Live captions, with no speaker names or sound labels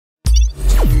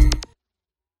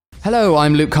Hello,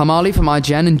 I'm Luke Carmali from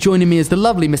IGN, and joining me is the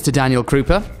lovely Mr. Daniel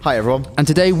Krupa. Hi, everyone. And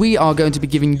today we are going to be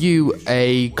giving you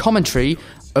a commentary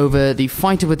over the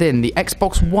Fighter Within, the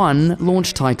Xbox One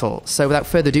launch title. So without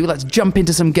further ado, let's jump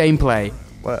into some gameplay.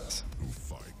 Let's.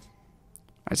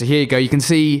 Right, so here you go. You can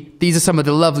see these are some of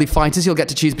the lovely fighters you'll get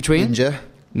to choose between.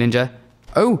 Ninja.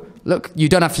 Oh, look, you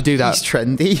don't have to do that. He's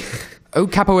trendy. Oh,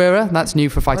 Capoeira, that's new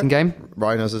for fighting game.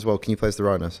 Rhinos as well. Can you play as the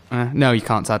rhinos? No, you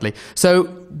can't, sadly. So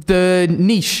the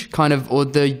niche kind of, or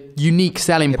the unique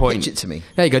selling point. Pitch it to me.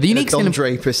 There you go. The unique Don selling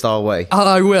Draper style way. Oh,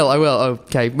 I will.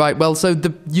 Okay, right. Well, so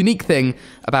the unique thing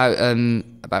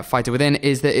about Fighter Within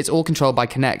is that it's all controlled by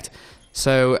Kinect.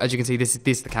 So as you can see, this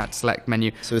is the cat select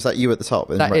menu. So is that you at the top?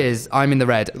 That is. I'm in the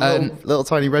red. Little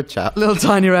tiny red chap. Little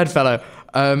tiny red fellow.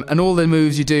 And all the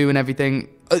moves you do and everything.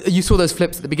 You saw those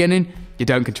flips at the beginning. You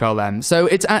don't control them. So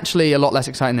it's actually a lot less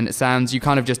exciting than it sounds. You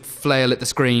kind of just flail at the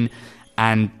screen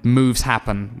and moves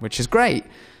happen, which is great.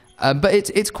 But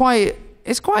it's quite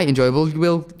enjoyable.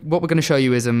 What we're going to show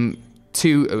you is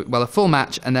a full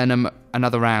match and then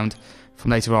another round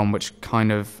from later on, which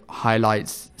kind of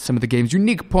highlights some of the game's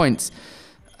unique points.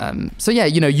 So yeah,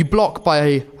 you block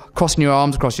by crossing your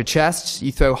arms across your chest.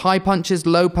 You throw high punches,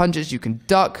 low punches. You can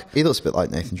duck. He looks a bit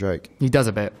like Nathan Drake. He does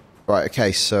a bit. Right,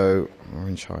 okay, so we're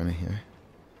in China here.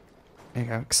 There you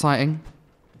go, exciting.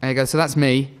 There you go, so that's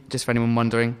me, just for anyone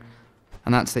wondering.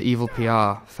 And that's the evil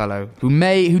PR fellow,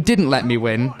 who didn't let me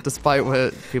win, despite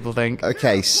what people think.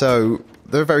 Okay, so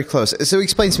they're very close. So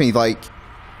explain to me,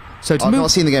 so I've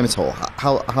not seen the game at all.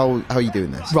 How are you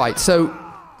doing this? Right, so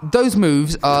those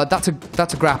moves are, that's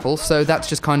a grapple, so that's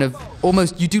just kind of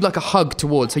almost, you do like a hug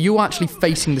towards, so you're actually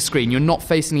facing the screen, you're not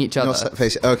facing each other.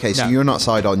 Okay, so you're not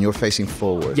side on, you're facing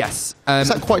forward. Yes. Is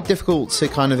that quite difficult to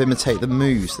kind of imitate the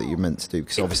moves that you're meant to do?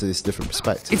 Because obviously it's a different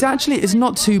perspective. It's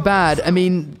not too bad. I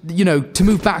mean, to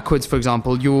move backwards, for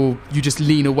example, you just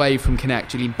lean away from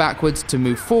Kinect. You lean backwards. To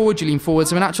move forward, you lean forward.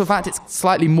 So in actual fact, it's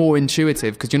slightly more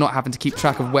intuitive because you're not having to keep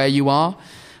track of where you are.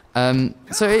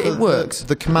 So it works.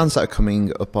 The commands that are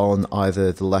coming up on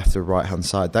either the left or right hand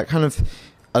side, that kind of,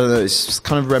 I don't know, it's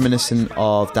kind of reminiscent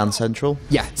of Dance Central.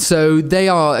 Yeah, so they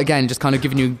are, again, just kind of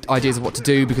giving you ideas of what to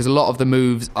do because a lot of the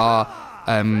moves are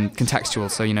contextual.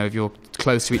 So, if you're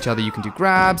close to each other, you can do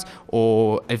grabs,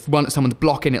 or if someone's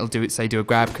blocking, it'll do a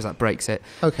grab because that breaks it.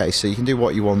 Okay, so you can do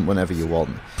what you want whenever you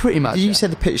want. Pretty much. You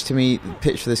said the pitch to me, the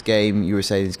pitch for this game, you were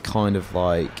saying is kind of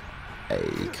like a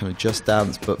kind of Just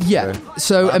Dance, but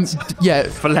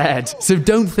for lads. So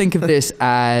don't think of this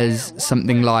as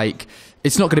something like,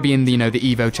 it's not going to be in the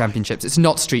Evo Championships. It's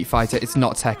not Street Fighter. It's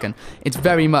not Tekken. It's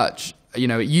very much it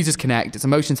uses Kinect. It's a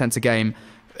motion sensor game.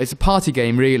 It's a party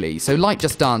game really. So like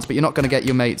Just Dance, but you're not going to get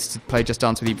your mates to play Just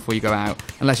Dance with you before you go out,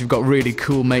 unless you've got really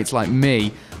cool mates like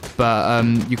me. But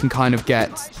you can probably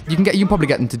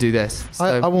get them to do this. So.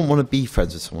 I wouldn't want to be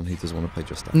friends with someone who doesn't want to play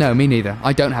Just Dance. No, me neither.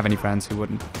 I don't have any friends who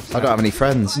wouldn't. So. I don't have any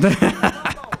friends.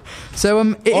 So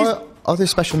are there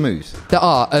special moves? There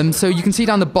are. So you can see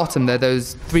down the bottom there,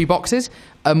 those 3 boxes.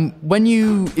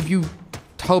 If you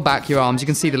hold back your arms, you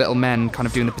can see the little men kind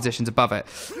of doing the positions above it.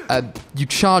 You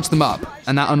charge them up,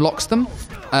 and that unlocks them.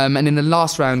 And in the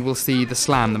last round, we'll see the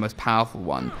slam, the most powerful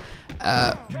one.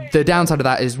 The downside of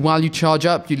that is while you charge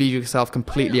up, you leave yourself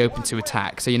completely open to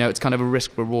attack. So, it's kind of a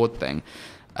risk-reward thing,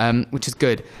 which is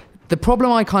good. The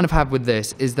problem I kind of have with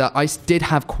this is that I did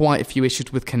have quite a few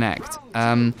issues with Kinect.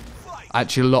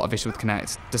 Actually, a lot of issues with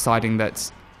Kinect, deciding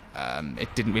that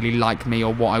it didn't really like me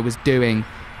or what I was doing.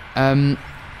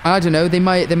 I don't know, they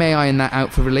may iron that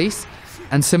out for release.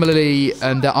 And similarly,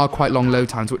 there are quite long load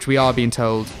times, which we have been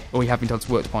told to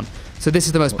work upon. So this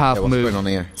is the most powerful move. What's going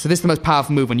on here? So this is the most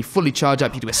powerful move. When you fully charge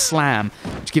up, you do a slam,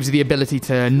 which gives you the ability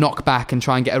to knock back and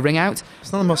try and get a ring out.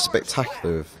 It's not the most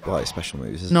spectacular of special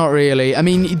moves, is it? Not really. I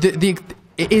mean,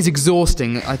 it is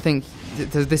exhausting. I think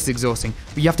this is exhausting.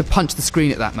 But you have to punch the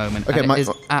screen at that moment. Okay, and it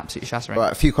is absolutely shattering.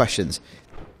 Right, a few questions.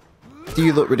 Do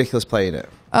you look ridiculous playing it?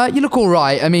 You look all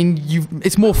right. I mean,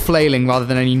 it's more flailing rather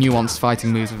than any nuanced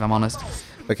fighting moves, if I'm honest.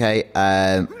 Okay,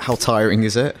 how tiring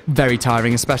is it? Very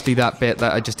tiring, especially that bit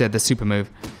that I just did, the super move.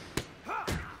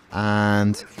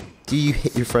 And do you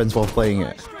hit your friends while playing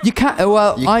it? You can.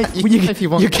 Well, if you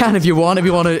want. You can if you want. If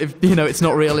you want to, it's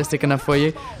not realistic enough for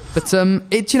you. But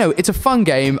it's a fun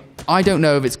game. I don't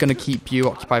know if it's going to keep you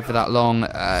occupied for that long.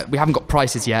 We haven't got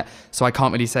prices yet, so I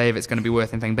can't really say if it's going to be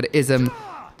worth anything. But it is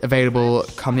available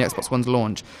come the Xbox One's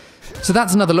launch. So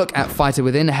that's another look at Fighter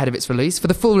Within ahead of its release. For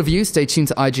the full review, stay tuned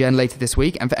to IGN later this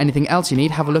week, and for anything else you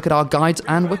need, have a look at our guides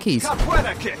and wikis.